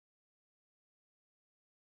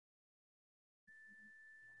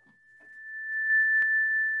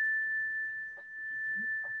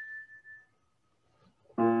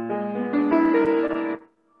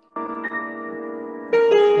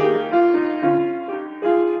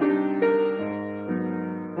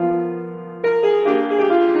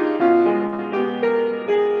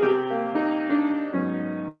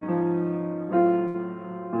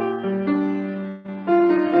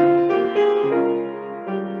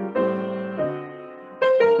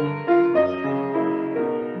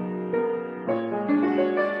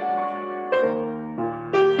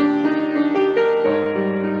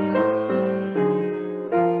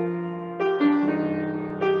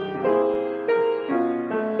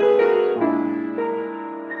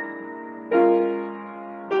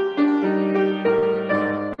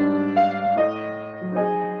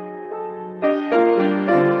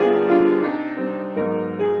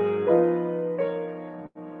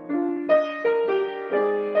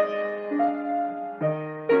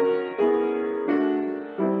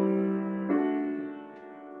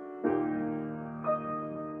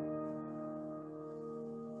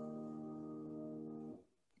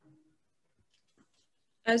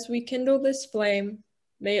As we kindle this flame,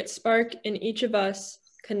 may it spark in each of us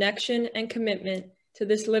connection and commitment to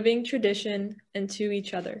this living tradition and to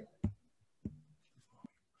each other.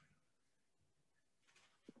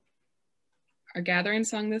 Our gathering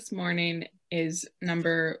song this morning is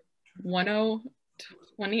number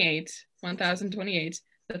 1028,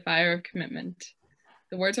 The Fire of Commitment.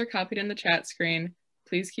 The words are copied in the chat screen.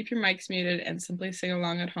 Please keep your mics muted and simply sing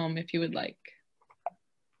along at home if you would like.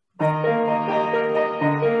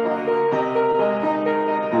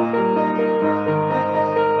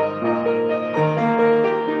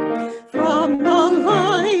 From the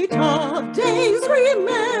light of days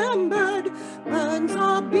remembered burns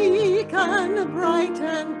a beacon bright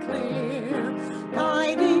and clear,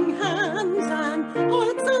 guiding hands and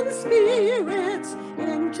hearts and spirits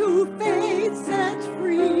into faith set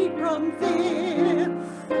free from fear.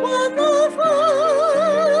 When the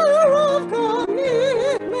fire of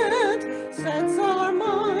commitment sets our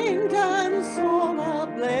mind and soul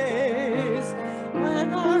ablaze,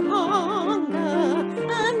 when our hunger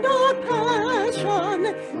and our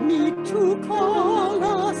passion meet to call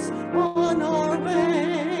us on our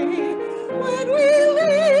way, when we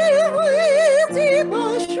live with deep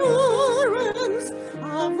assurance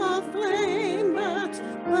of the flame that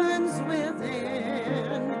burns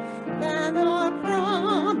within, then our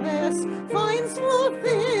promise finds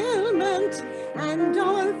fulfillment and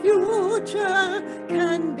our future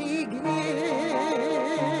can begin.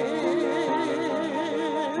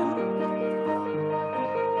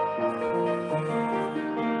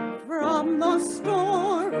 From the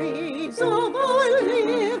stories of our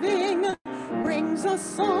living brings a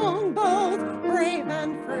song both brave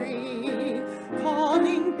and free,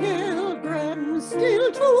 calling pilgrims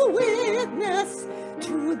still to witness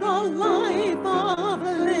to the life of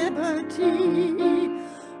liberty.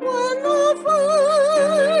 When the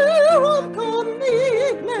fire of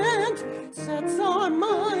commitment sets our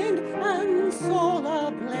mind and soul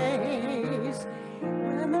ablaze,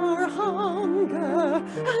 when our hunger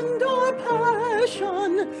and our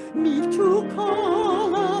passion meet to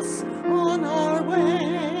call us on our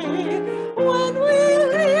way, when we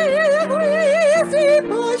live with deep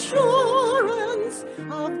assurance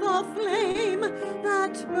of the flame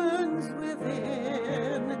that burns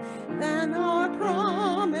within, then our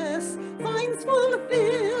promise finds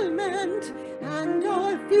fulfillment and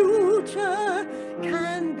our future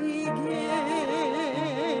can begin.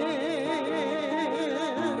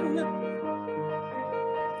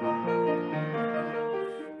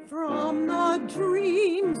 From the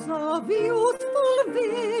dreams of youthful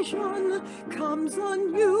vision comes a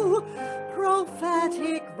new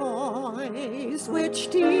prophetic voice which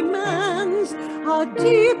demands a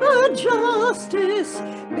deeper justice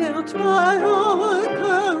built by our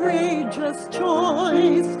courageous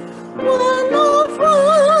choice. When the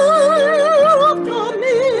fire of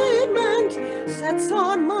commitment sets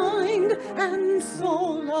our mind and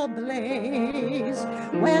soul ablaze,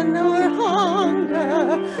 when our hunger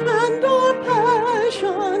and our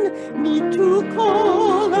passion meet to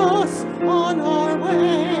call us on our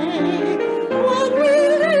way, when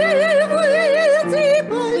we live with deep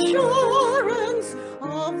assurance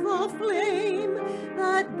of the flame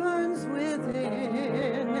that burns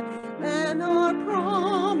within, then our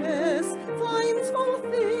promise finds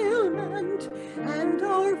fulfillment and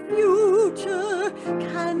our future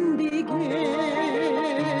can begin.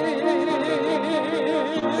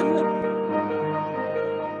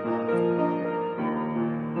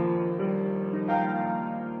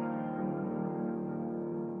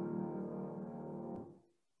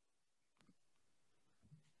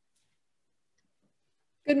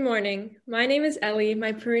 Good morning. My name is Ellie.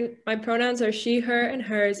 My pronouns are she, her, and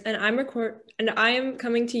hers, and I am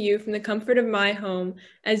coming to you from the comfort of my home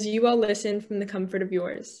as you all listen from the comfort of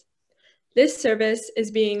yours. This service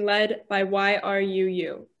is being led by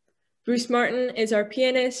YRUU. Bruce Martin is our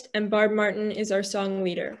pianist and Barb Martin is our song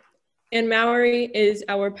leader. Ann Mowry is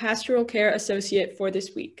our pastoral care associate for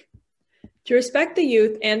this week. To respect the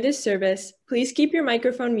youth and this service, please keep your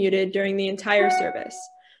microphone muted during the entire service.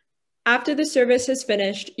 After the service has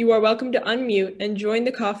finished, you are welcome to unmute and join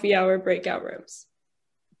the coffee hour breakout rooms.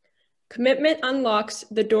 Commitment unlocks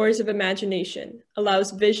the doors of imagination, allows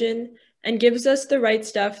vision, and gives us the right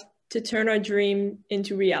stuff to turn our dream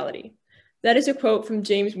into reality. That is a quote from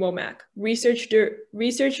James Womack, research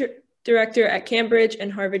director at Cambridge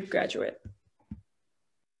and Harvard graduate.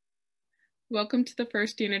 Welcome to the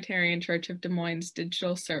First Unitarian Church of Des Moines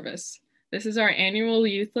digital service. This is our annual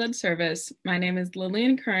youth-led service. My name is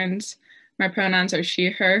Lillian Kearns. My pronouns are she,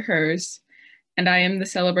 her, hers, and I am the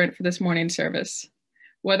celebrant for this morning's service.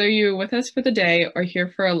 Whether you're with us for the day or here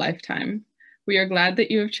for a lifetime, We are glad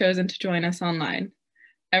that you have chosen to join us online.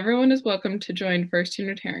 Everyone is welcome to join First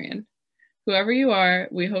Unitarian. Whoever you are,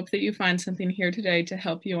 we hope that you find something here today to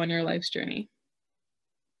help you on your life's journey.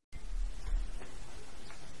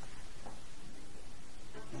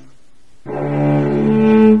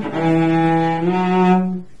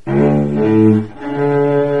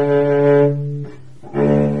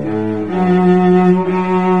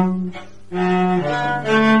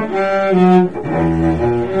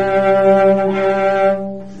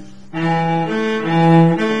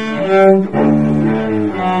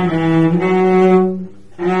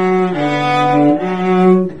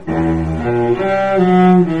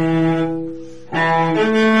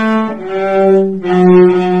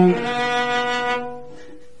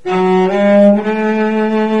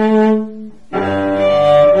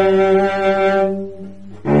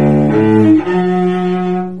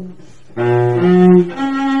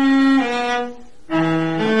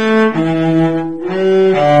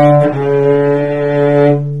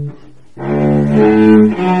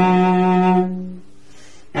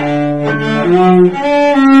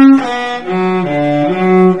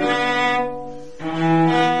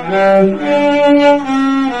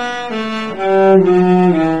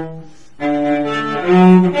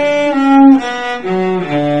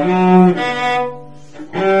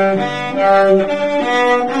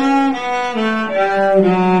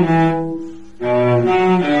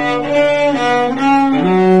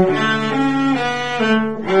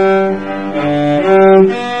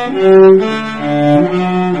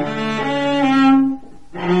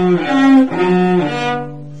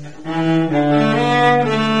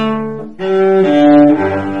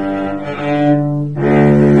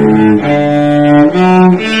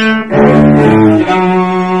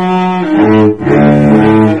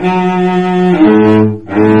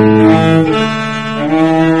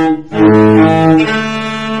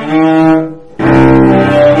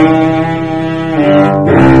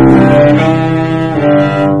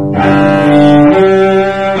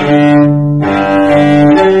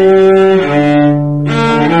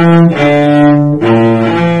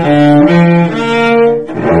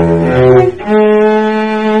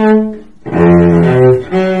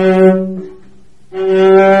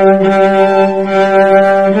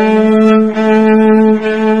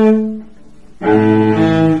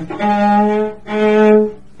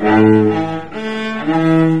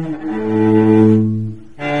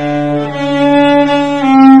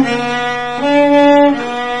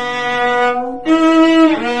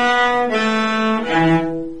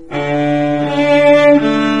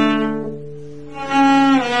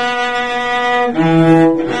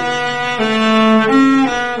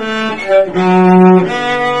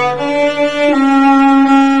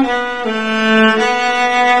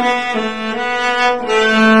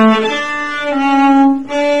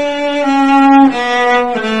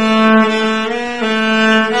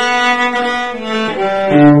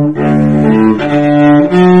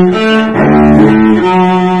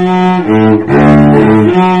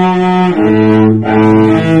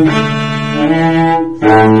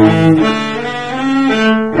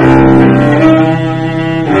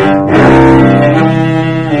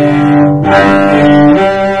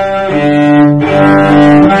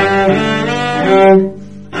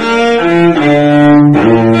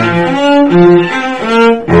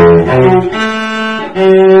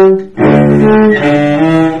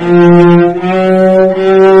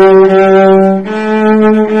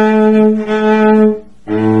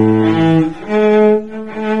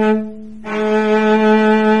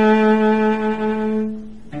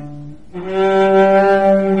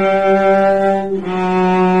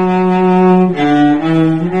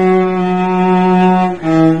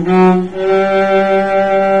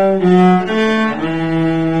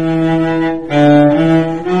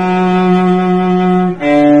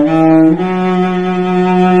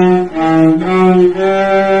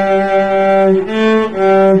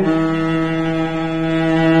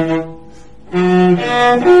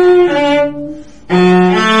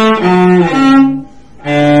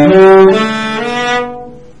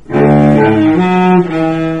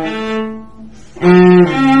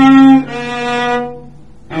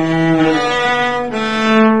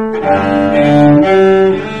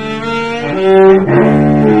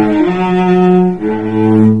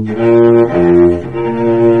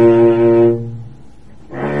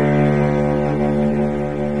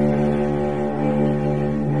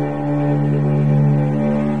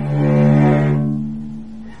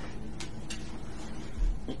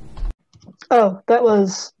 Oh, that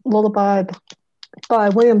was Lullaby by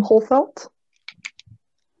William Holfeld.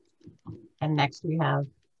 And next we have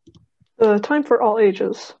The Time for All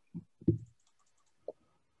Ages.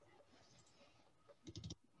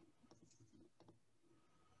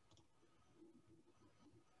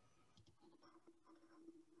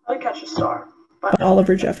 How to Catch a Star by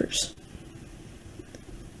Oliver Jeffers.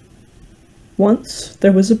 Once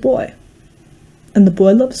there was a boy, and the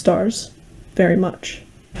boy loved stars very much.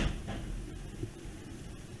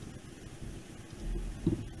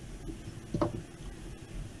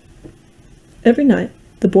 Every night,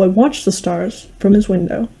 the boy watched the stars from his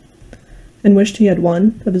window and wished he had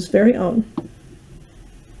one of his very own.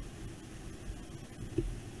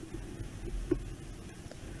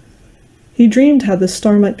 He dreamed how this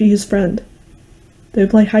star might be his friend. They would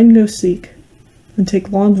play hide-and-go-seek and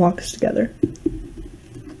take long walks together.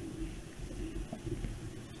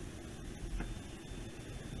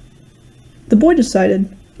 The boy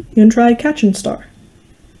decided he would try catching a star.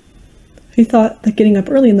 He thought that getting up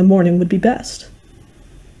early in the morning would be best,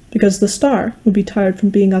 because the star would be tired from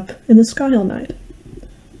being up in the sky all night.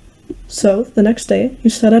 So the next day he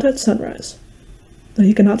set out at sunrise, but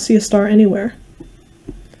he could not see a star anywhere.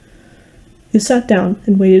 He sat down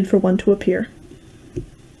and waited for one to appear.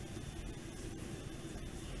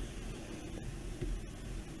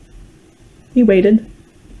 He waited,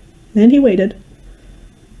 and he waited,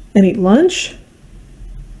 and ate lunch,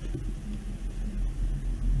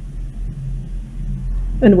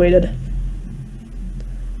 and waited.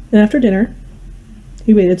 And after dinner,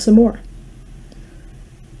 he waited some more.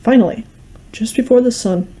 Finally, just before the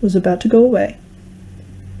sun was about to go away,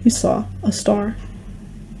 he saw a star.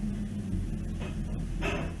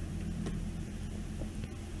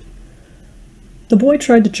 The boy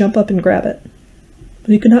tried to jump up and grab it,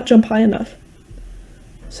 but he could not jump high enough.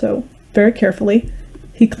 So, very carefully,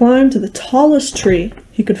 he climbed to the tallest tree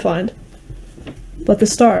he could find, but the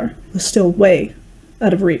star was still way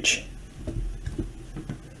out of reach.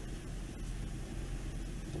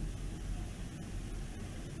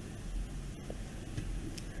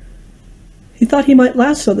 He thought he might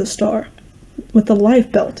lasso the star with the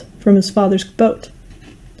life belt from his father's boat,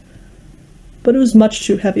 but it was much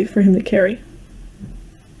too heavy for him to carry.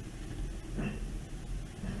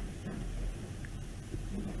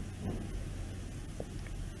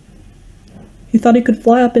 He thought he could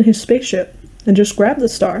fly up in his spaceship and just grab the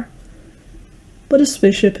star, but his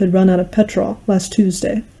spaceship had run out of petrol last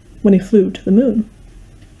Tuesday when he flew to the moon.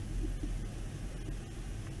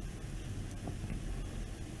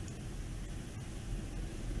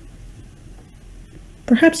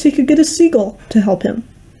 Perhaps he could get a seagull to help him.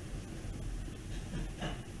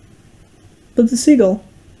 But the seagull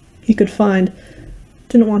he could find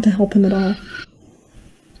didn't want to help him at all.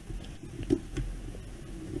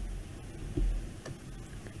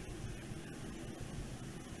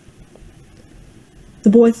 The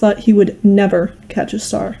boy thought he would never catch a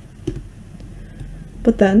star.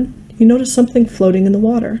 But then he noticed something floating in the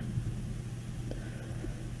water.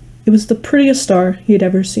 It was the prettiest star he had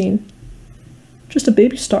ever seen. Just a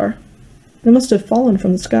baby star. It must have fallen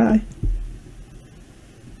from the sky.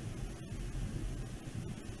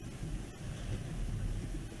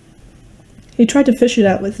 He tried to fish it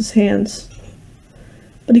out with his hands,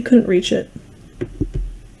 but he couldn't reach it.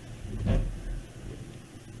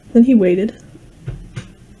 Then he waited,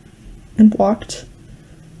 and walked,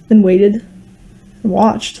 and waited, and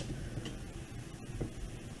watched.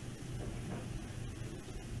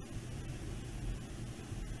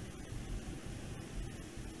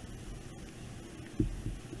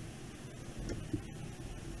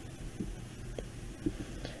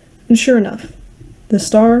 And sure enough, the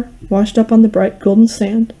star washed up on the bright golden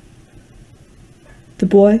sand. The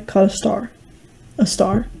boy caught a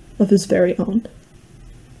star of his very own.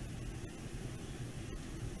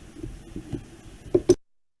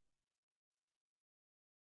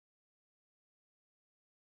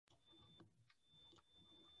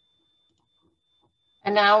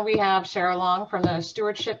 And now we have Sarah Long from the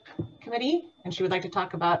Stewardship Committee, and she would like to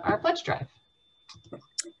talk about our pledge drive.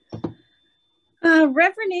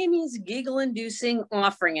 Reverend Amy's giggle-inducing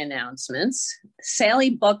offering announcements, Sally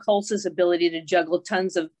Buckholz's ability to juggle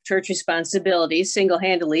tons of church responsibilities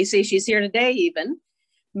single-handedly, see she's here today even,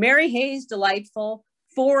 Mary Hayes' delightful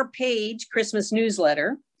 4-page Christmas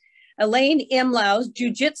newsletter, Elaine Imlau's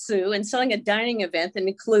jujitsu and selling a dining event that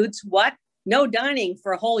includes what? No dining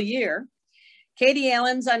for a whole year. Katie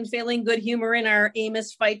Allen's unfailing good humor in our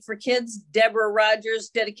Amos fight for kids, Deborah Rogers'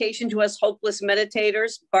 dedication to us hopeless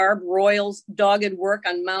meditators, Barb Royal's dogged work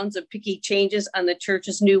on mounds of picky changes on the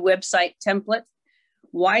church's new website template.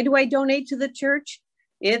 Why do I donate to the church?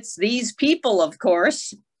 It's these people, of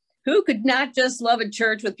course. Who could not just love a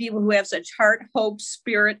church with people who have such heart, hope,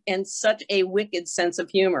 spirit, and such a wicked sense of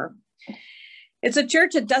humor? It's a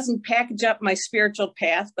church that doesn't package up my spiritual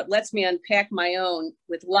path, but lets me unpack my own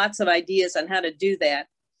with lots of ideas on how to do that.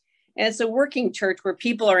 And it's a working church where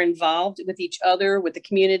people are involved with each other, with the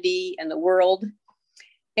community and the world.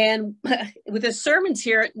 And with the sermons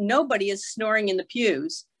here, nobody is snoring in the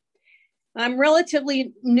pews. I'm a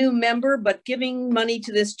relatively new member, but giving money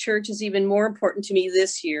to this church is even more important to me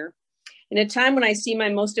this year. In a time when I see my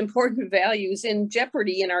most important values in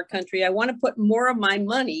jeopardy in our country, I want to put more of my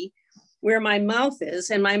money where my mouth is,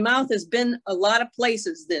 and my mouth has been a lot of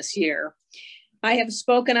places this year. I have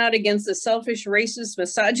spoken out against the selfish, racist,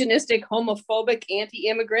 misogynistic, homophobic,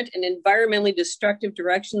 anti-immigrant, and environmentally destructive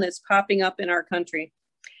direction that's popping up in our country.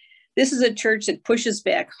 This is a church that pushes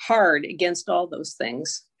back hard against all those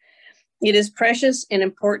things. It is precious and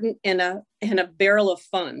important and a barrel of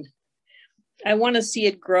fun. I want to see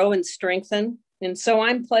it grow and strengthen. And so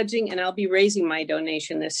I'm pledging, and I'll be raising my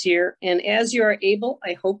donation this year. And as you are able,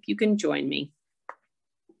 I hope you can join me.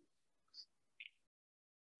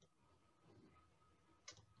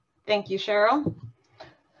 Thank you, Cheryl.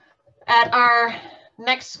 At our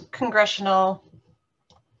next congressional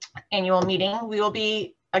annual meeting, we will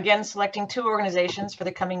be again selecting 2 organizations for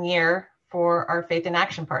the coming year for our Faith in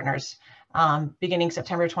Action partners, beginning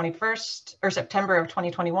September 21st or September of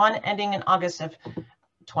 2021, ending in August of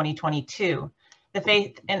 2022. The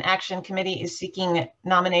Faith in Action Committee is seeking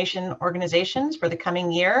nomination organizations for the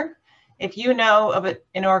coming year. If you know of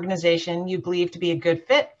an organization you believe to be a good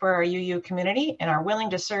fit for our UU community and are willing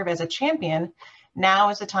to serve as a champion, now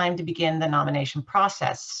is the time to begin the nomination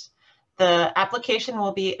process. The application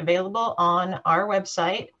will be available on our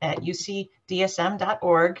website at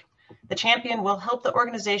ucdsm.org. The champion will help the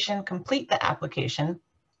organization complete the application,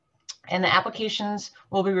 and the applications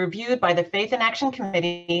will be reviewed by the Faith in Action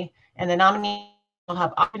Committee, and the nominee will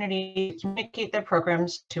have opportunity to communicate their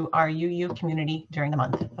programs to our UU community during the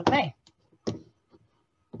month of May.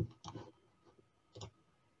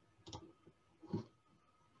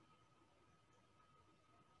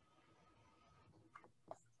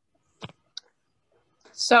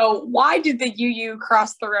 So why did the UU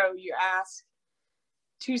cross the road, you ask?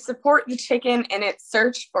 To support the chicken in its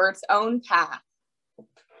search for its own path.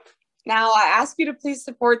 Now I ask you to please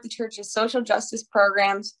support the church's social justice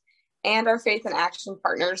programs and our Faith in Action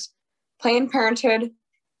partners, Planned Parenthood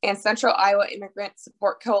and Central Iowa Immigrant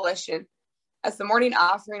Support Coalition, as the morning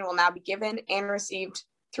offering will now be given and received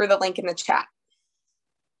through the link in the chat.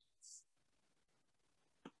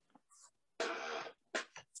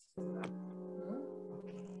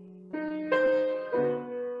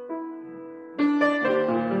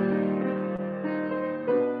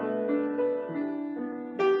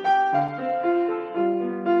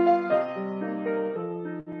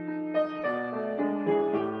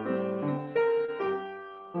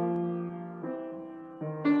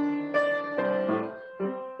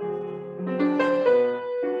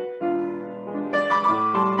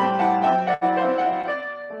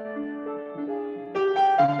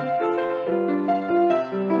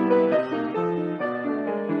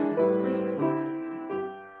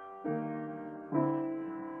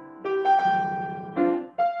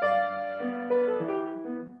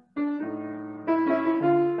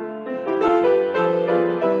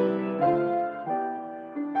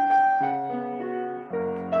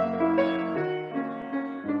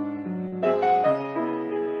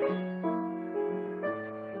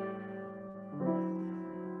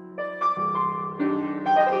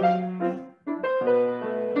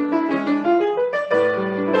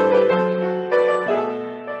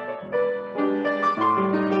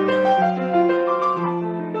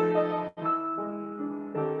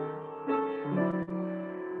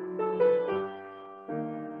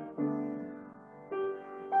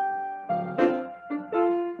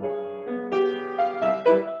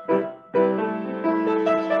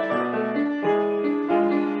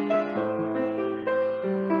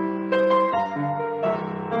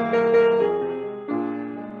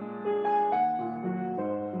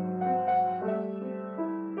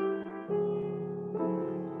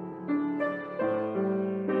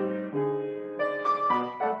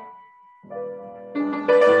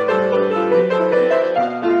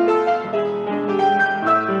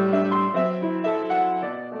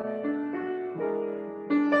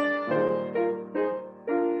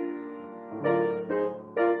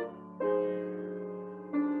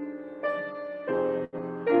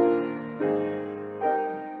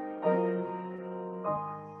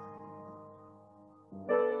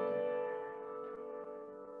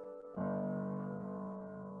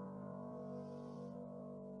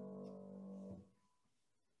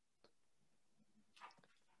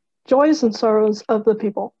 Joys and sorrows of the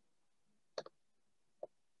people.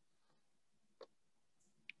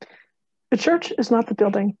 A church is not the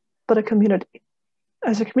building, but a community.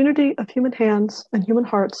 As a community of human hands and human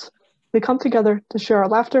hearts, We come together to share our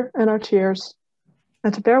laughter and our tears,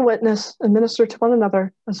 and to bear witness and minister to one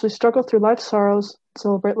another as we struggle through life's sorrows and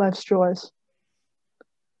celebrate life's joys.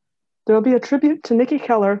 There will be a tribute to Nikki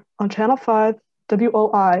Keller on Channel 5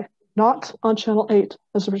 WOI, not on Channel 8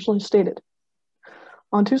 as originally stated,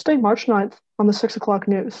 on Tuesday, March 9th on the 6 o'clock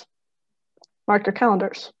news. Mark your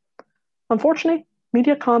calendars. Unfortunately,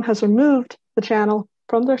 Mediacom has removed the channel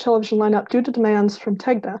from their television lineup due to demands from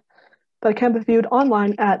TEGNA, but it can be viewed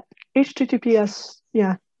online at https,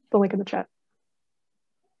 the link in the chat.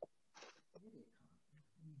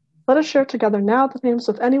 Let us share together now the names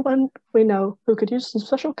of anyone we know who could use some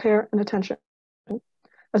special care and attention.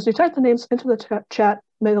 As we type the names into the chat,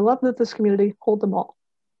 may the love of this community hold them all.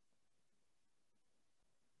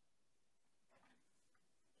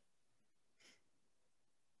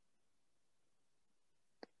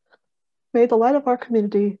 May the light of our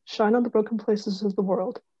community shine on the broken places of the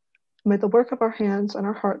world. May the work of our hands and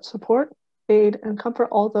our hearts support, aid, and comfort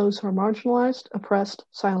all those who are marginalized, oppressed,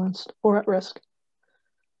 silenced, or at risk.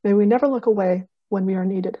 May we never look away when we are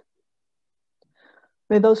needed.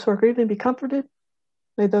 May those who are grieving be comforted.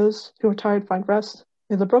 May those who are tired find rest.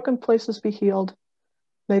 May the broken places be healed.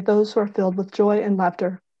 May those who are filled with joy and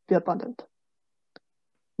laughter be abundant.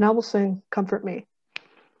 Now we'll sing Comfort Me.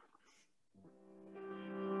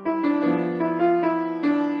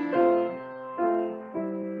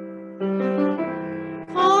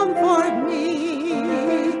 Comfort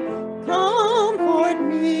me, comfort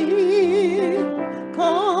me,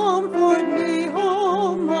 comfort me,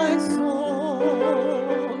 oh my soul.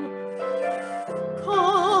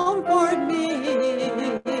 Comfort me,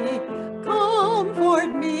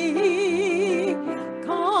 comfort me,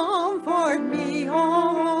 comfort me,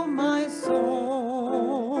 oh my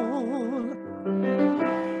soul.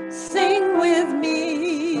 Sing with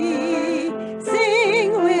me,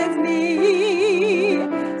 sing with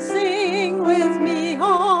me, sing with me,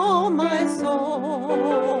 oh my soul.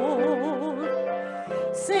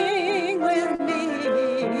 Sing with me,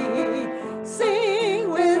 sing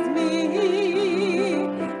with me,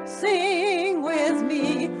 sing with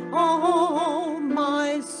me, oh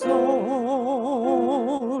my soul.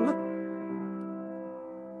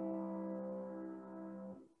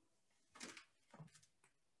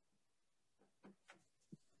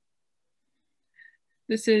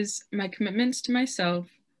 This is My Commitments to Myself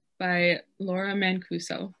by Laura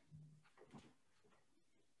Mancuso.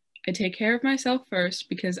 I take care of myself first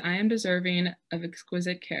because I am deserving of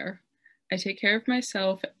exquisite care. I take care of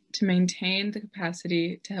myself to maintain the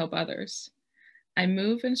capacity to help others. I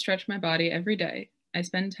move and stretch my body every day. I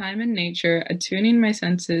spend time in nature, attuning my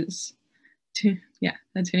senses to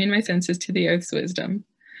the earth's wisdom.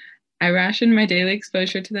 I ration my daily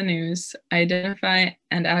exposure to the news. I identify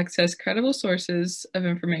and access credible sources of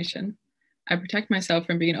information. I protect myself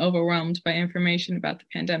from being overwhelmed by information about the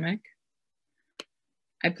pandemic.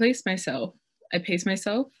 I pace myself.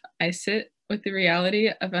 I sit with the reality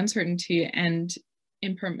of uncertainty and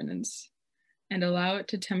impermanence and allow it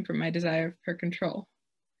to temper my desire for control.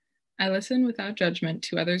 I listen without judgment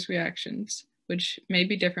to others' reactions, which may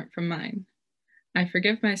be different from mine. I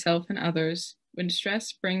forgive myself and others when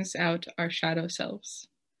stress brings out our shadow selves.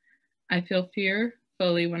 I feel fear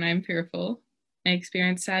fully when I am fearful. I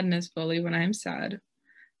experience sadness fully when I am sad.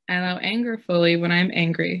 I allow anger fully when I am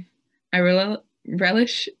angry. I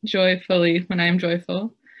relish joy fully when I am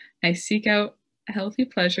joyful. I seek out healthy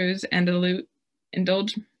pleasures and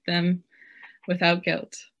indulge them without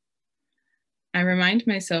guilt. I remind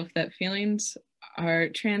myself that feelings are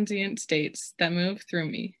transient states that move through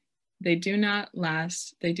me. They do not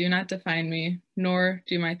last, they do not define me, nor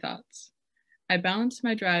do my thoughts. I balance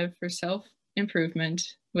my drive for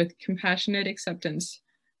self-improvement with compassionate acceptance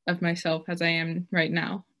of myself as I am right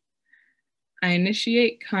now. I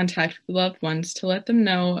initiate contact with loved ones to let them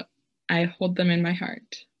know I hold them in my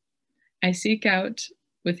heart. I seek out,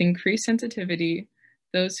 with increased sensitivity,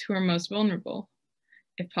 those who are most vulnerable.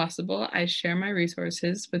 If possible, I share my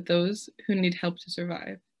resources with those who need help to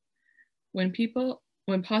survive.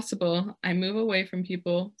 When possible, I move away from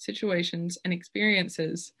people, situations, and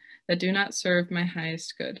experiences that do not serve my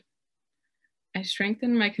highest good. I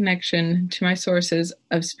strengthen my connection to my sources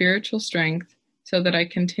of spiritual strength so that I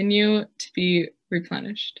continue to be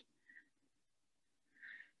replenished.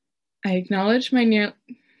 I acknowledge the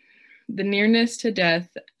nearness to death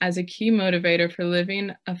as a key motivator for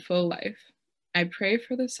living a full life. I pray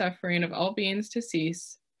for the suffering of all beings to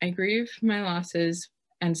cease. I grieve my losses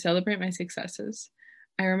and celebrate my successes.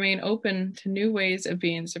 I remain open to new ways of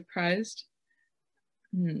being surprised,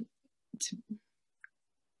 to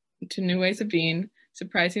new ways of being,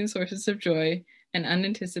 surprising sources of joy, and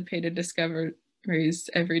unanticipated discoveries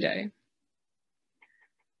every day.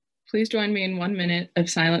 Please join me in 1 minute of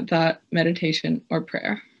silent thought, meditation, or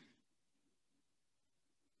prayer.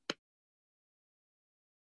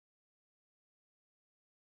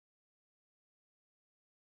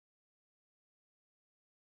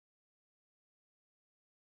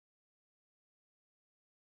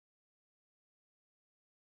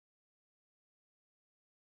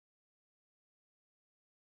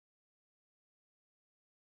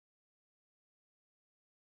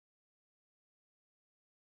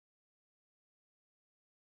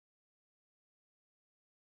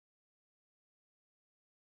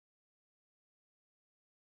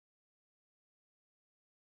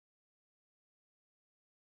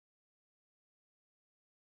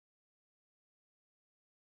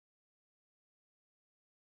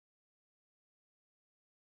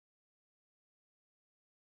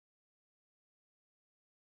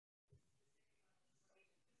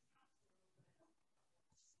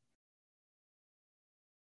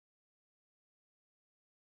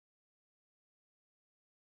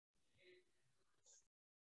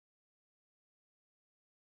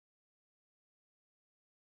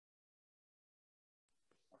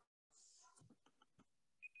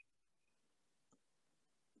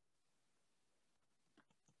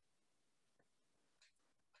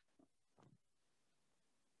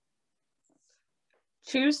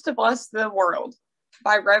 Choose to Bless the World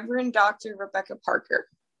by Reverend Dr. Rebecca Parker.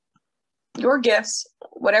 Your gifts,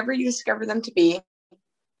 whatever you discover them to be,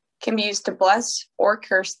 can be used to bless or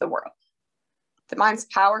curse the world. The mind's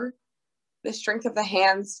power, the strength of the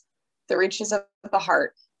hands, the reaches of the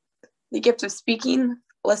heart, the gift of speaking,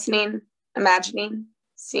 listening, imagining,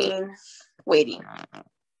 seeing, waiting.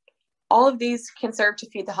 All of these can serve to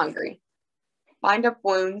feed the hungry, bind up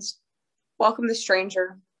wounds, welcome the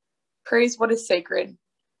stranger, praise what is sacred,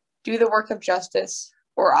 do the work of justice,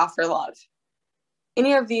 or offer love.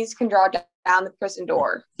 Any of these can draw down the prison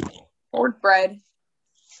door, hoard bread,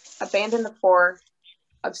 abandon the poor,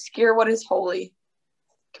 obscure what is holy,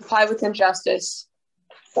 comply with injustice,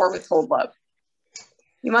 or withhold love.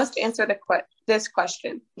 You must answer this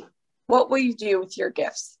question. What will you do with your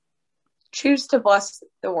gifts? Choose to bless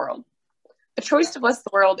the world. A choice to bless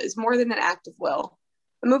the world is more than an act of will,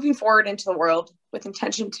 but moving forward into the world with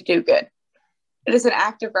intention to do good. It is an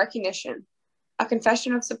act of recognition, a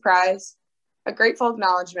confession of surprise, a grateful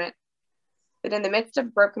acknowledgement that in the midst of a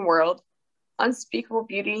broken world, unspeakable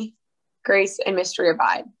beauty, grace, and mystery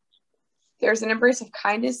abide. There is an embrace of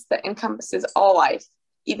kindness that encompasses all life,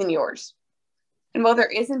 even yours. And while there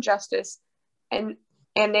is injustice and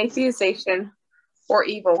anatheization or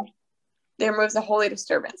evil, there moves a holy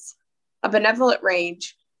disturbance, a benevolent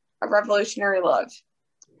rage, a revolutionary love,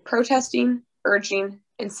 protesting, urging,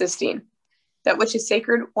 insisting that which is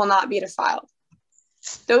sacred will not be defiled.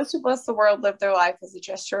 Those who bless the world live their life as a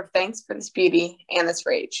gesture of thanks for this beauty and this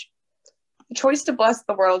rage. The choice to bless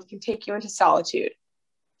the world can take you into solitude,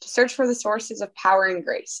 to search for the sources of power and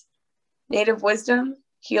grace, native wisdom,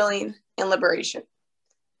 healing, and liberation.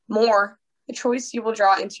 More, the choice you will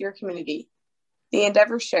draw into your community, the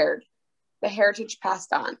endeavor shared, the heritage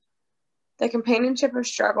passed on, the companionship of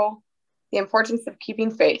struggle, the importance of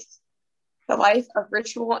keeping faith, the life of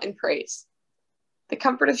ritual and praise, the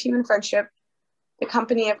comfort of human friendship, the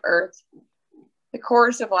company of earth, the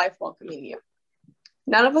chorus of life welcoming you.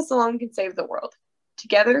 None of us alone can save the world.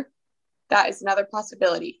 Together, that is another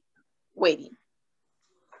possibility, waiting.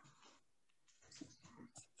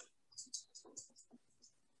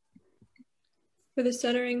 For the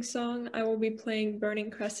centering song, I will be playing Burning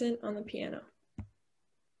Crescent on the piano.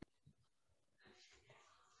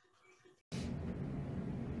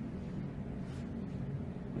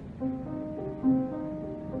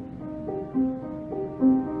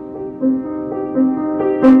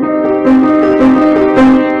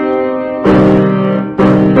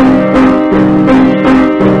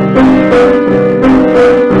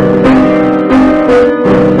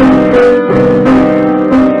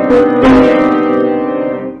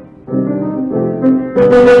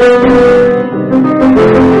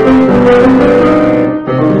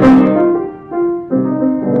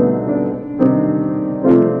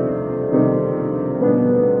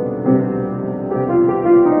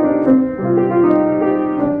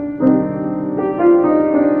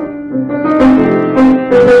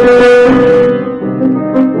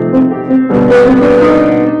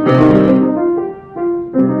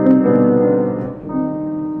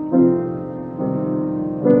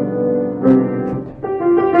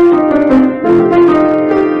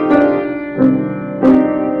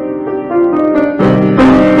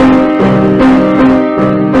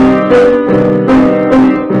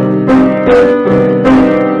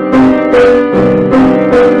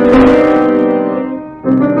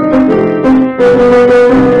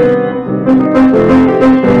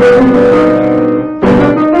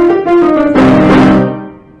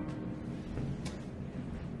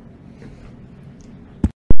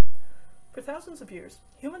 For thousands of years,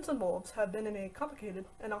 humans and wolves have been in a complicated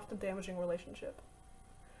and often damaging relationship.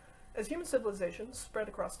 As human civilizations spread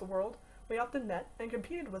across the world, we often met and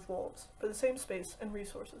competed with wolves for the same space and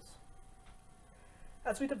resources.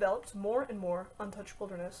 As we developed more and more untouched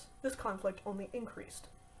wilderness, this conflict only increased.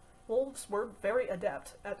 Wolves were very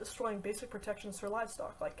adept at destroying basic protections for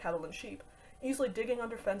livestock, like cattle and sheep, easily digging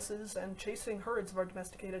under fences and chasing herds of our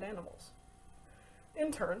domesticated animals.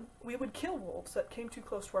 In turn, we would kill wolves that came too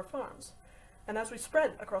close to our farms, and as we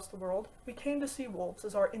spread across the world, we came to see wolves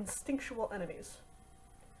as our instinctual enemies.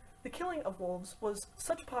 The killing of wolves was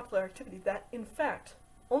such a popular activity that, in fact,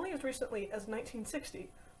 only as recently as 1960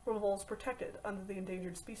 were wolves protected under the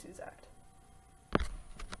Endangered Species Act.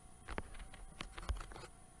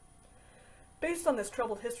 Based on this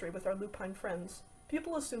troubled history with our lupine friends,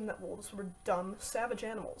 people assumed that wolves were dumb, savage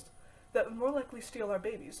animals that would more likely steal our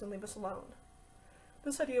babies and leave us alone.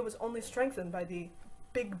 This idea was only strengthened by the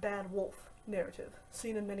big bad wolf narrative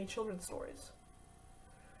seen in many children's stories.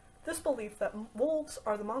 This belief that wolves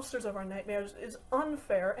are the monsters of our nightmares is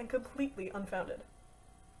unfair and completely unfounded.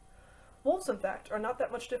 Wolves, in fact, are not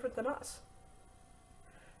that much different than us.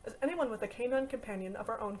 As anyone with a canine companion of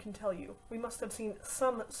our own can tell you, we must have seen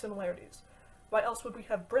some similarities. Why else would we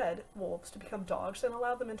have bred wolves to become dogs and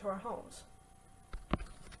allowed them into our homes?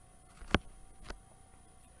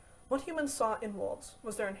 What humans saw in wolves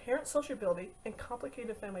was their inherent sociability and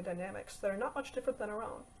complicated family dynamics that are not much different than our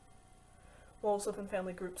own. Wolves live in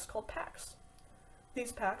family groups called packs.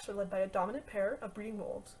 These packs are led by a dominant pair of breeding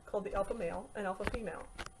wolves called the alpha male and alpha female.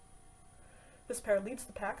 This pair leads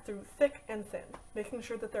the pack through thick and thin, making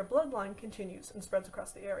sure that their bloodline continues and spreads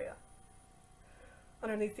across the area.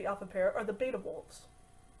 Underneath the alpha pair are the beta wolves.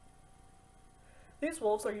 These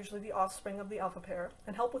wolves are usually the offspring of the alpha pair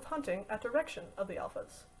and help with hunting at direction of the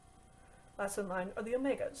alphas. Last in line are the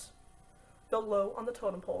omegas. Though low on the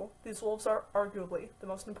totem pole, these wolves are arguably the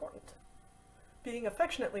most important. Being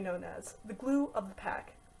affectionately known as the glue of the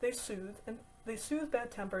pack, they soothe bad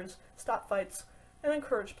tempers, stop fights, and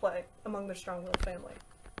encourage play among their strong-willed family.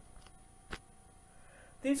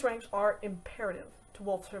 These ranks are imperative to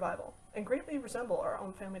wolf survival and greatly resemble our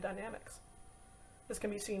own family dynamics. This can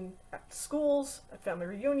be seen at schools, at family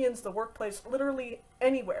reunions, the workplace, literally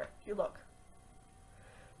anywhere you look.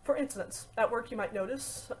 For instance, at work you might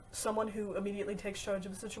notice someone who immediately takes charge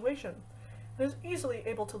of a situation and is easily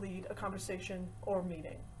able to lead a conversation or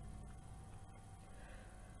meeting.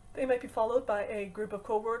 They might be followed by a group of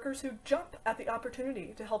co-workers who jump at the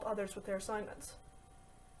opportunity to help others with their assignments.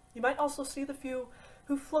 You might also see the few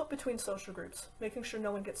who float between social groups, making sure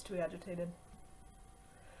no one gets too agitated.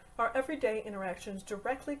 Our everyday interactions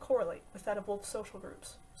directly correlate with that of wolf social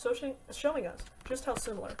groups, showing us just how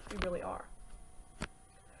similar we really are.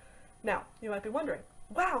 Now, you might be wondering,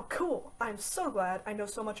 wow, cool! I'm so glad I know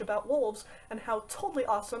so much about wolves and how totally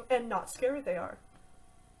awesome and not scary they are.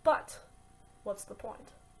 But, what's the point?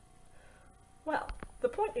 Well, the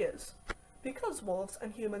point is, because wolves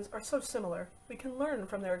and humans are so similar, we can learn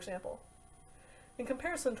from their example. In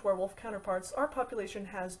comparison to our wolf counterparts, our population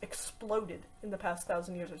has exploded in the past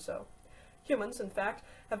 1,000 years or so. Humans, in fact,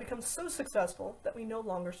 have become so successful that we no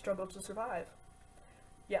longer struggle to survive.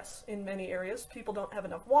 Yes, in many areas, people don't have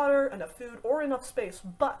enough water, enough food, or enough space,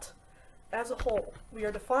 but as a whole, we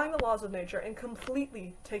are defying the laws of nature and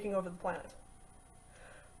completely taking over the planet.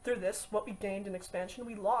 Through this, what we gained in expansion,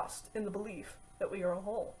 we lost in the belief that we are a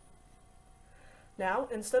whole. Now,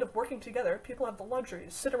 instead of working together, people have the luxury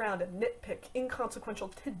to sit around and nitpick inconsequential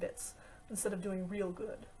tidbits instead of doing real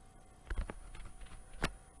good.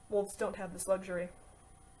 Wolves don't have this luxury.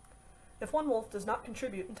 If one wolf does not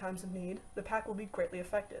contribute in times of need, the pack will be greatly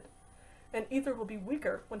affected, and either will be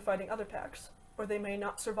weaker when fighting other packs, or they may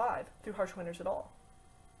not survive through harsh winters at all.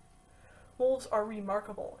 Wolves are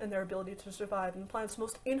remarkable in their ability to survive in the planet's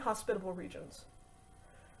most inhospitable regions.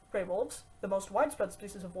 Gray wolves, the most widespread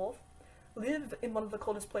species of wolf, live in one of the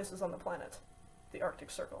coldest places on the planet, the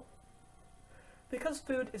Arctic Circle. Because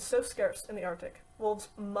food is so scarce in the Arctic, wolves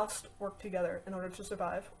must work together in order to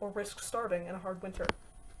survive or risk starving in a hard winter.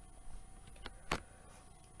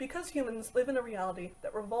 Because humans live in a reality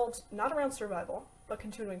that revolves not around survival, but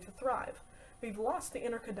continuing to thrive, we've lost the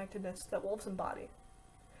interconnectedness that wolves embody.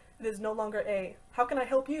 It is no longer a, how can I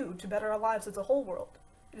help you to better our lives as a whole world?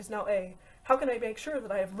 It is now a, how can I make sure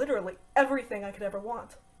that I have literally everything I could ever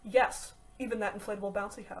want? Yes, even that inflatable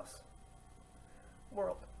bouncy house.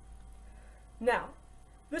 World. Now,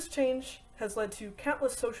 this change has led to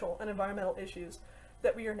countless social and environmental issues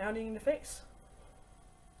that we are now needing to face.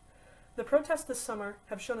 The protests this summer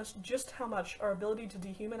have shown us just how much our ability to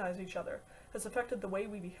dehumanize each other has affected the way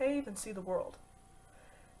we behave and see the world.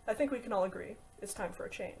 I think we can all agree it's time for a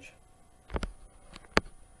change.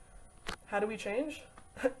 How do we change?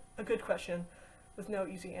 A good question with no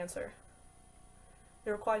easy answer. It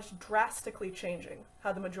requires drastically changing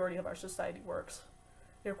how the majority of our society works.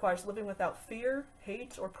 It requires living without fear,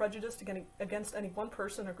 hate, or prejudice against any one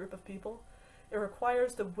person or group of people. It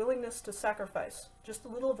requires the willingness to sacrifice just a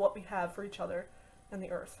little of what we have for each other and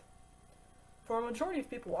the earth. For a majority of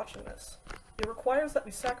people watching this, it requires that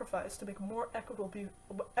we sacrifice to make a more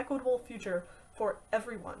equitable future for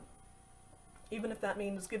everyone, even if that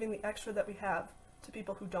means giving the extra that we have to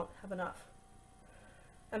people who don't have enough.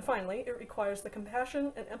 And finally, it requires the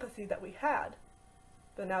compassion and empathy that we had,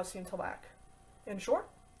 but now seem to lack. In short,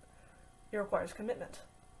 it requires commitment.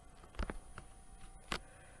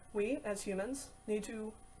 We, as humans, need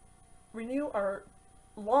to renew our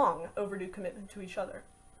long overdue commitment to each other.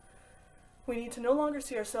 We need to no longer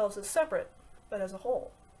see ourselves as separate, but as a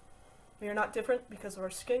whole. We are not different because of our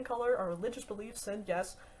skin color, our religious beliefs, and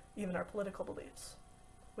yes, even our political beliefs.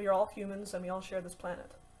 We are all humans and we all share this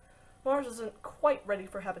planet. Mars isn't quite ready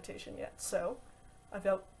for habitation yet, so I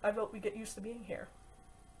vote we get used to being here.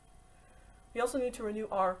 We also need to renew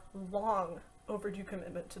our long overdue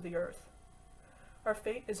commitment to the Earth. Our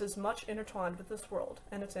fate is as much intertwined with this world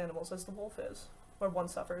and its animals as the wolf is. Where one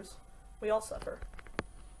suffers, we all suffer.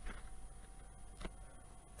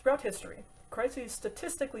 Throughout history, crises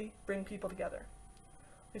statistically bring people together.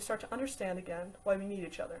 We start to understand again why we need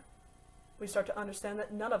each other. We start to understand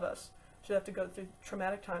that none of us should have to go through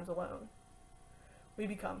traumatic times alone. We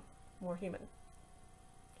become more human.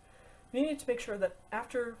 We need to make sure that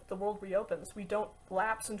after the world reopens, we don't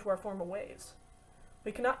lapse into our former ways.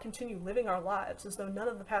 We cannot continue living our lives as though none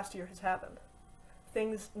of the past year has happened.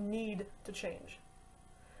 Things need to change.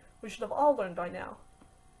 We should have all learned by now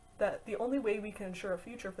that the only way we can ensure a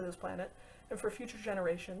future for this planet and for future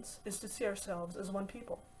generations is to see ourselves as one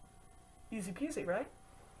people. Easy peasy, right?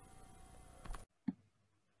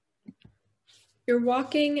 You're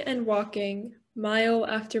walking and walking, mile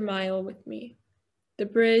after mile with me. The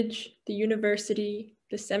bridge, the university,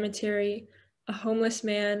 the cemetery, a homeless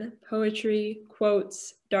man, poetry,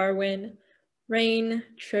 quotes, Darwin, rain,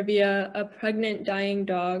 trivia, a pregnant dying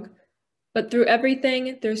dog. But through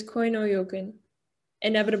everything, there's koinoyogun,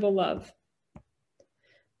 inevitable love.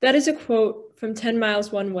 That is a quote from 10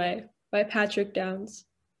 Miles One Way by Patrick Downs.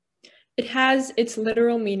 It has its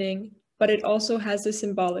literal meaning, but it also has a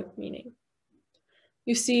symbolic meaning.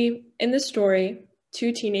 You see, in the story,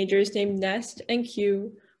 two teenagers named Nest and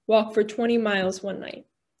Q walk for 20 miles one night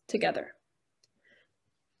together.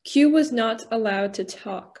 Q was not allowed to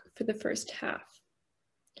talk for the first half.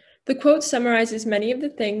 The quote summarizes many of the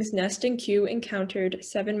things Nest and Q encountered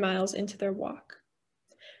 7 miles into their walk.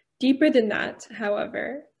 Deeper than that,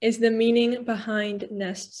 however, is the meaning behind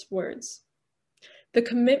Nest's words. The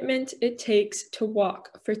commitment it takes to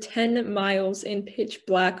walk for 10 miles in pitch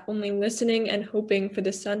black, only listening and hoping for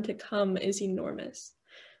the sun to come, is enormous.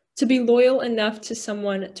 To be loyal enough to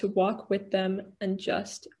someone to walk with them and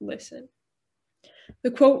just listen.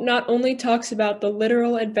 The quote not only talks about the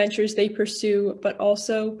literal adventures they pursue, but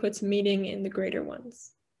also puts meaning in the greater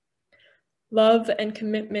ones. Love and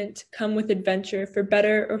commitment come with adventure, for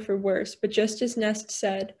better or for worse, but just as Nest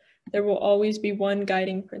said, there will always be one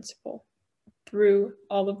guiding principle through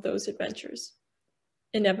all of those adventures: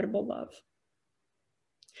 inevitable love.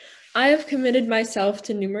 I have committed myself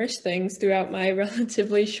to numerous things throughout my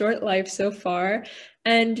relatively short life so far,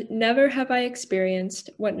 and never have I experienced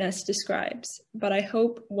what Nest describes, but I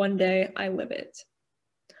hope one day I live it.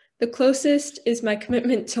 The closest is my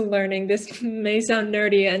commitment to learning. This may sound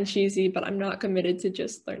nerdy and cheesy, but I'm not committed to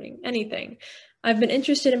just learning anything. I've been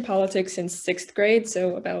interested in politics since 6th grade,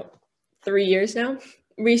 so about 3 years now.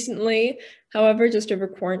 Recently, however, just over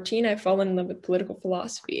quarantine, I've fallen in love with political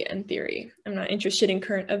philosophy and theory. I'm not interested in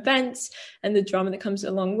current events and the drama that comes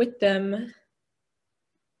along with them,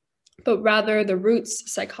 but rather the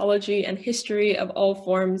roots, psychology, and history of all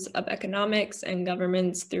forms of economics and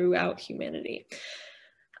governments throughout humanity.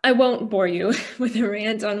 I won't bore you with a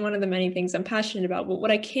rant on one of the many things I'm passionate about, but what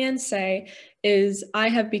I can say is I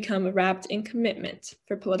have become wrapped in commitment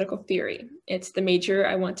for political theory. It's the major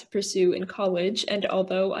I want to pursue in college, and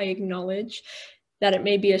although I acknowledge that it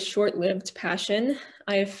may be a short-lived passion,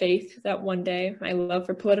 I have faith that one day my love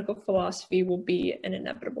for political philosophy will be an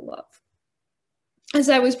inevitable love. As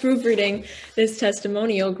I was proofreading this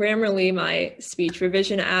testimonial, Grammarly, my speech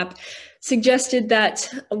revision app, suggested that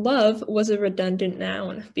love was a redundant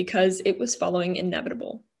noun because it was following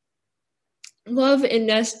inevitable. Love in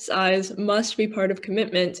Nest's eyes must be part of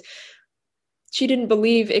commitment. She didn't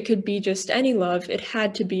believe it could be just any love, it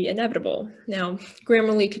had to be inevitable. Now,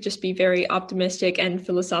 Grammarly could just be very optimistic and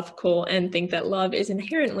philosophical and think that love is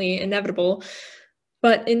inherently inevitable,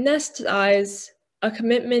 But in Nest's eyes, a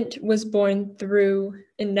commitment was born through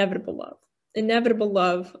inevitable love. Inevitable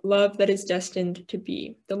love, love that is destined to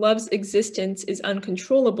be. The love's existence is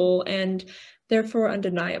uncontrollable and therefore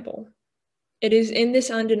undeniable. It is in this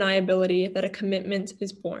undeniability that a commitment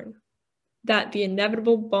is born, that the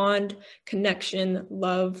inevitable bond, connection,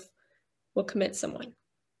 love will commit someone.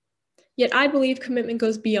 Yet I believe commitment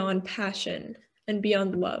goes beyond passion and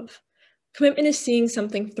beyond love. Commitment is seeing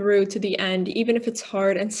something through to the end, even if it's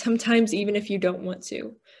hard and sometimes even if you don't want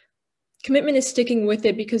to. Commitment is sticking with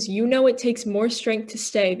it because you know it takes more strength to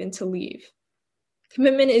stay than to leave.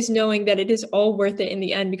 Commitment is knowing that it is all worth it in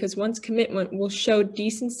the end because one's commitment will show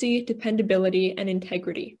decency, dependability, and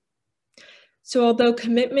integrity. So although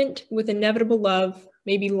commitment with inevitable love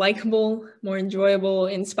may be likable, more enjoyable,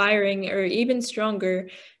 inspiring, or even stronger,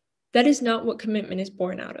 that is not what commitment is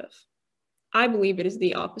born out of. I believe it is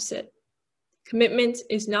the opposite. Commitment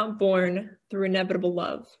is not born through inevitable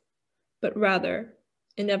love, but rather,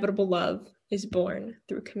 inevitable love is born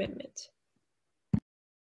through commitment.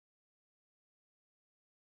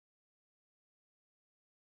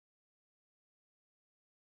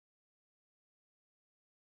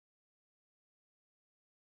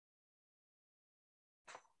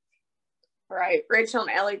 Right, Rachel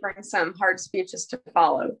and Ellie bring some hard speeches to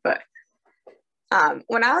follow, but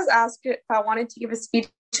when I was asked if I wanted to give a speech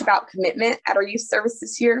about commitment at our youth service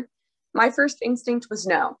this year, my first instinct was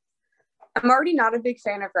no. I'm already not a big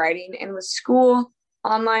fan of writing, and with school,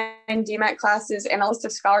 online DMAT classes, and a list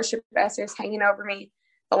of scholarship essays hanging over me,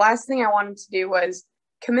 the last thing I wanted to do was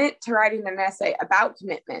commit to writing an essay about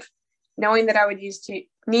commitment, knowing that I would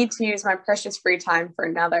need to use my precious free time for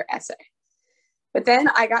another essay. But then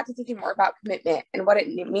I got to thinking more about commitment and what it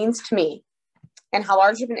means to me, and how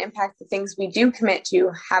large of an impact the things we do commit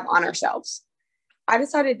to have on ourselves. I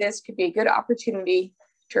decided this could be a good opportunity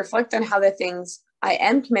to reflect on how the things I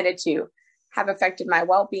am committed to have affected my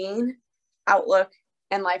well-being, outlook,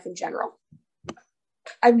 and life in general.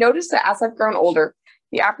 I've noticed that as I've grown older,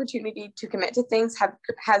 the opportunity to commit to things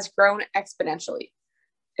has grown exponentially,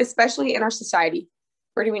 especially in our society,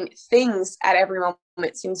 where doing things at every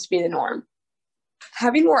moment seems to be the norm.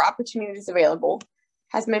 Having more opportunities available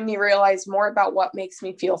has made me realize more about what makes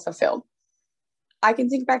me feel fulfilled. I can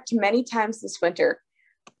think back to many times this winter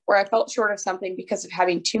where I felt short of something because of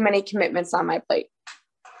having too many commitments on my plate.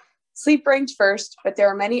 Sleep ranked first, but there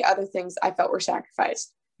are many other things I felt were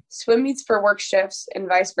sacrificed. Swim meets for work shifts and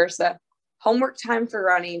vice versa, homework time for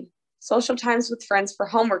running, social times with friends for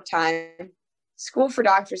homework time, school for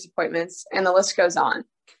doctor's appointments, and the list goes on.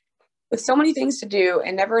 With so many things to do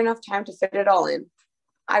and never enough time to fit it all in,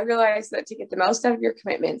 I realized that to get the most out of your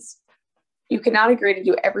commitments, you cannot agree to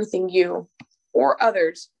do everything you or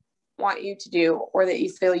others want you to do or that you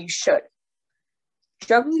feel you should.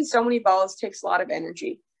 Juggling so many balls takes a lot of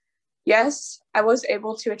energy. Yes, I was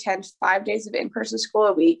able to attend 5 days of in-person school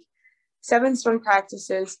a week, 7 swim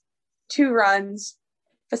practices, 2 runs,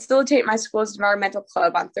 facilitate my school's environmental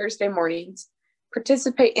club on Thursday mornings,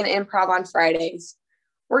 participate in improv on Fridays,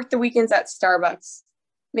 work the weekends at Starbucks,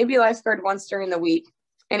 maybe lifeguard once during the week,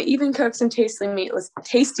 and even cook some tasty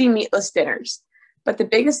meatless dinners. But the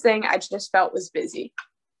biggest thing I just felt was busy.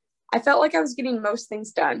 I felt like I was getting most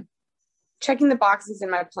things done, checking the boxes in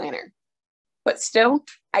my planner. But still,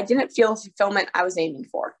 I didn't feel the fulfillment I was aiming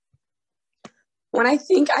for. When I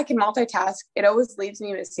think I can multitask, it always leaves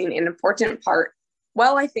me missing an important part.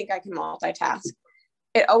 Well, I think I can multitask.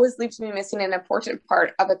 It always leaves me missing an important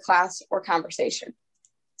part of a class or conversation.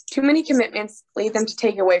 Too many commitments lead them to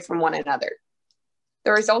take away from one another.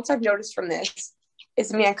 The results I've noticed from this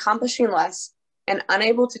is me accomplishing less and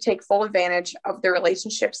unable to take full advantage of the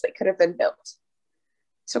relationships that could have been built.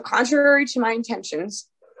 So contrary to my intentions,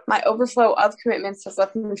 my overflow of commitments has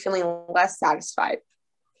left me feeling less satisfied.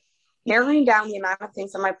 Narrowing down the amount of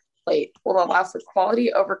things on my plate will allow for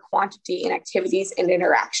quality over quantity in activities and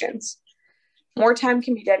interactions. More time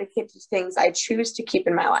can be dedicated to things I choose to keep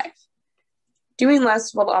in my life. Doing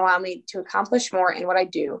less will allow me to accomplish more in what I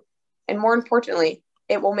do, and more importantly,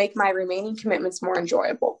 it will make my remaining commitments more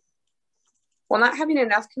enjoyable. While not having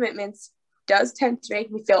enough commitments does tend to make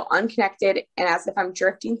me feel unconnected and as if I'm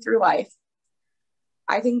drifting through life,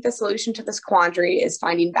 I think the solution to this quandary is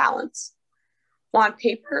finding balance. While on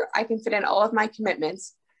paper, I can fit in all of my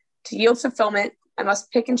commitments, to yield fulfillment, I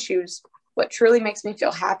must pick and choose what truly makes me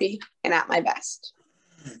feel happy and at my best.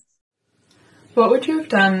 What would you have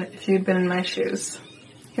done if you'd been in my shoes?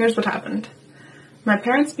 Here's what happened. My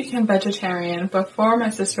parents became vegetarian before my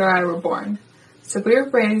sister and I were born, so we were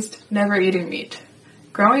raised never eating meat.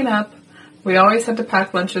 Growing up, we always had to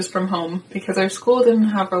pack lunches from home because our school didn't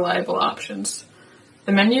have reliable options.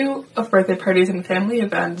 The menu of birthday parties and family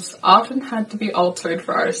events often had to be altered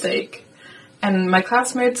for our sake, and my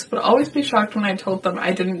classmates would always be shocked when I told them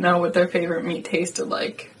I didn't know what their favorite meat tasted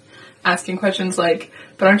like, asking questions like,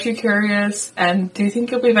 "But aren't you curious?" and "Do you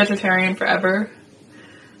think you'll be vegetarian forever?"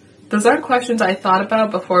 Those aren't questions I thought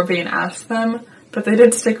about before being asked them, but they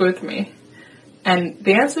did stick with me. And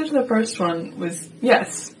the answer to the first one was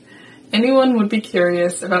yes. Anyone would be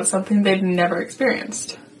curious about something they'd never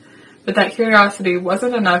experienced. But that curiosity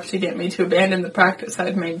wasn't enough to get me to abandon the practice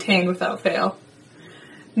I'd maintained without fail.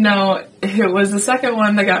 No, it was the second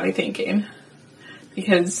one that got me thinking.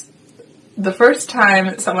 Because the first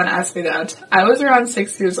time someone asked me that, I was around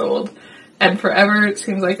 6 years old, and forever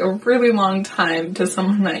seems like a really long time to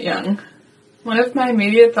someone that young. One of my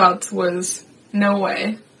immediate thoughts was, no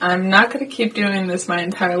way. I'm not going to keep doing this my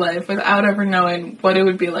entire life without ever knowing what it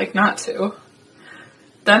would be like not to.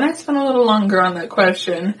 Then I spent a little longer on that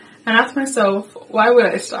question and asked myself, why would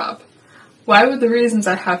I stop? Why would the reasons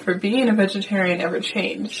I have for being a vegetarian ever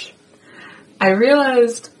change? I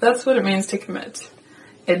realized that's what it means to commit.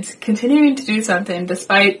 It's continuing to do something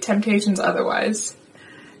despite temptations otherwise.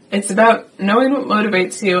 It's about knowing what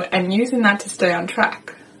motivates you and using that to stay on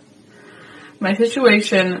track. My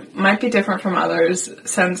situation might be different from others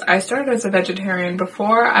since I started as a vegetarian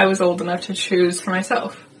before I was old enough to choose for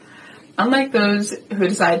myself, unlike those who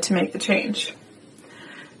decide to make the change.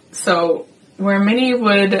 So, where many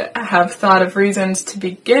would have thought of reasons to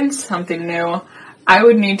begin something new, I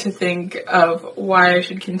would need to think of why I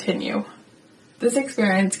should continue. This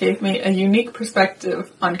experience gave me a unique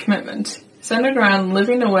perspective on commitment, centered around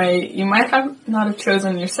living a way you might not have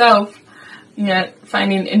chosen yourself, yet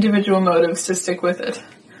finding individual motives to stick with it.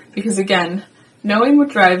 Because again, knowing what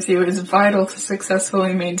drives you is vital to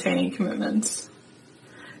successfully maintaining commitments.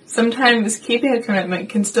 Sometimes keeping a commitment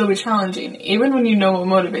can still be challenging, even when you know what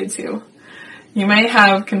motivates you. You may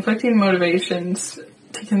have conflicting motivations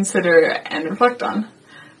to consider and reflect on.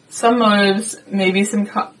 Some motives may be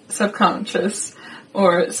subconscious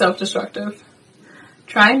or self-destructive.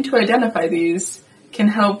 Trying to identify these can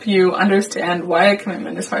help you understand why a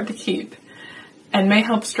commitment is hard to keep, and may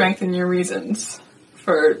help strengthen your reasons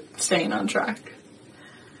for staying on track.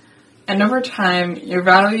 And over time, your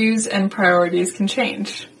values and priorities can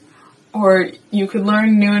change, or you could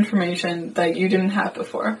learn new information that you didn't have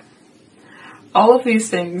before. All of these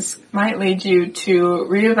things might lead you to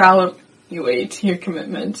reevaluate your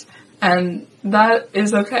commitment, and that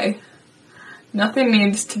is okay. Nothing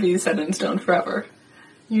needs to be set in stone forever.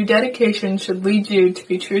 Your dedication should lead you to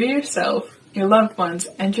be true to yourself, your loved ones,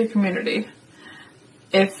 and your community.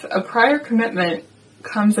 If a prior commitment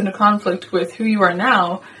comes into conflict with who you are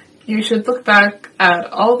now, you should look back at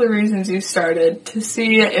all the reasons you started to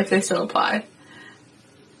see if they still apply.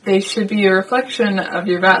 They should be a reflection of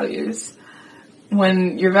your values.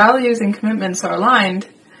 When your values and commitments are aligned,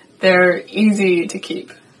 they're easy to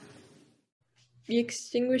keep. The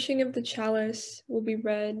extinguishing of the chalice will be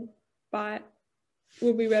read by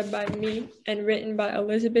me and written by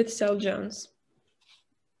Elizabeth Sell Jones.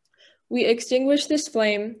 We extinguish this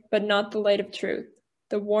flame, but not the light of truth,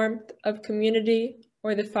 the warmth of community,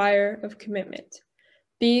 or the fire of commitment.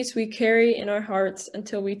 These we carry in our hearts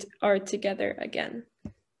until we are together again.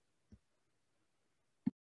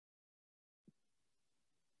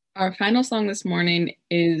 Our final song this morning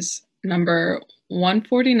is number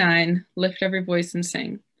 149, Lift Every Voice and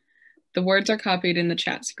Sing. The words are copied in the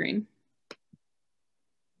chat screen.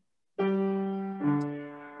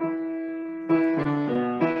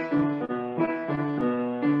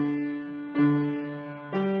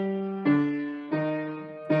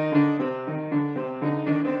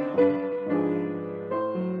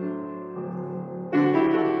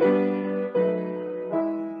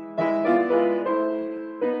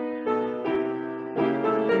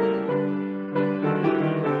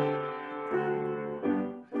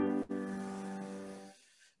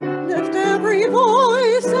 Lift every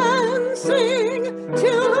voice and sing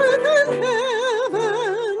till earth and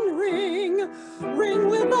heaven ring, ring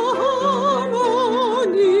with the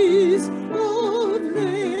harmonies of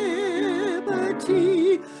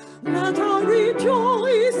liberty. Let our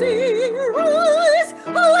rejoicing rise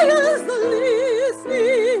high as the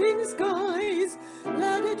listening skies.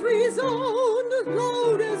 Let it resound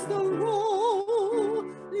loud as the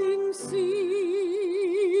rolling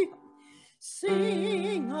sea.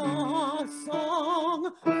 Sing a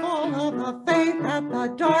song full of the faith that the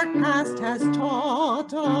dark past has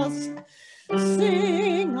taught us.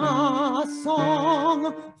 Sing a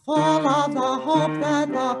song full of the hope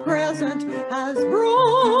that the present has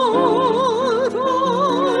brought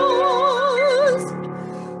us.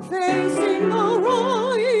 Facing the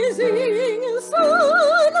rising sun,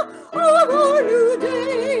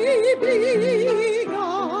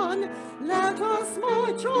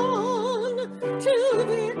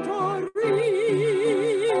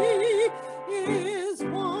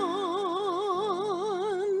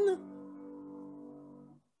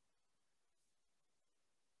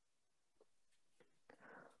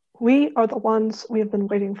 We are the ones we have been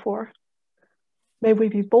waiting for. May we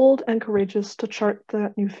be bold and courageous to chart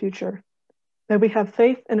that new future. May we have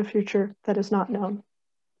faith in a future that is not known.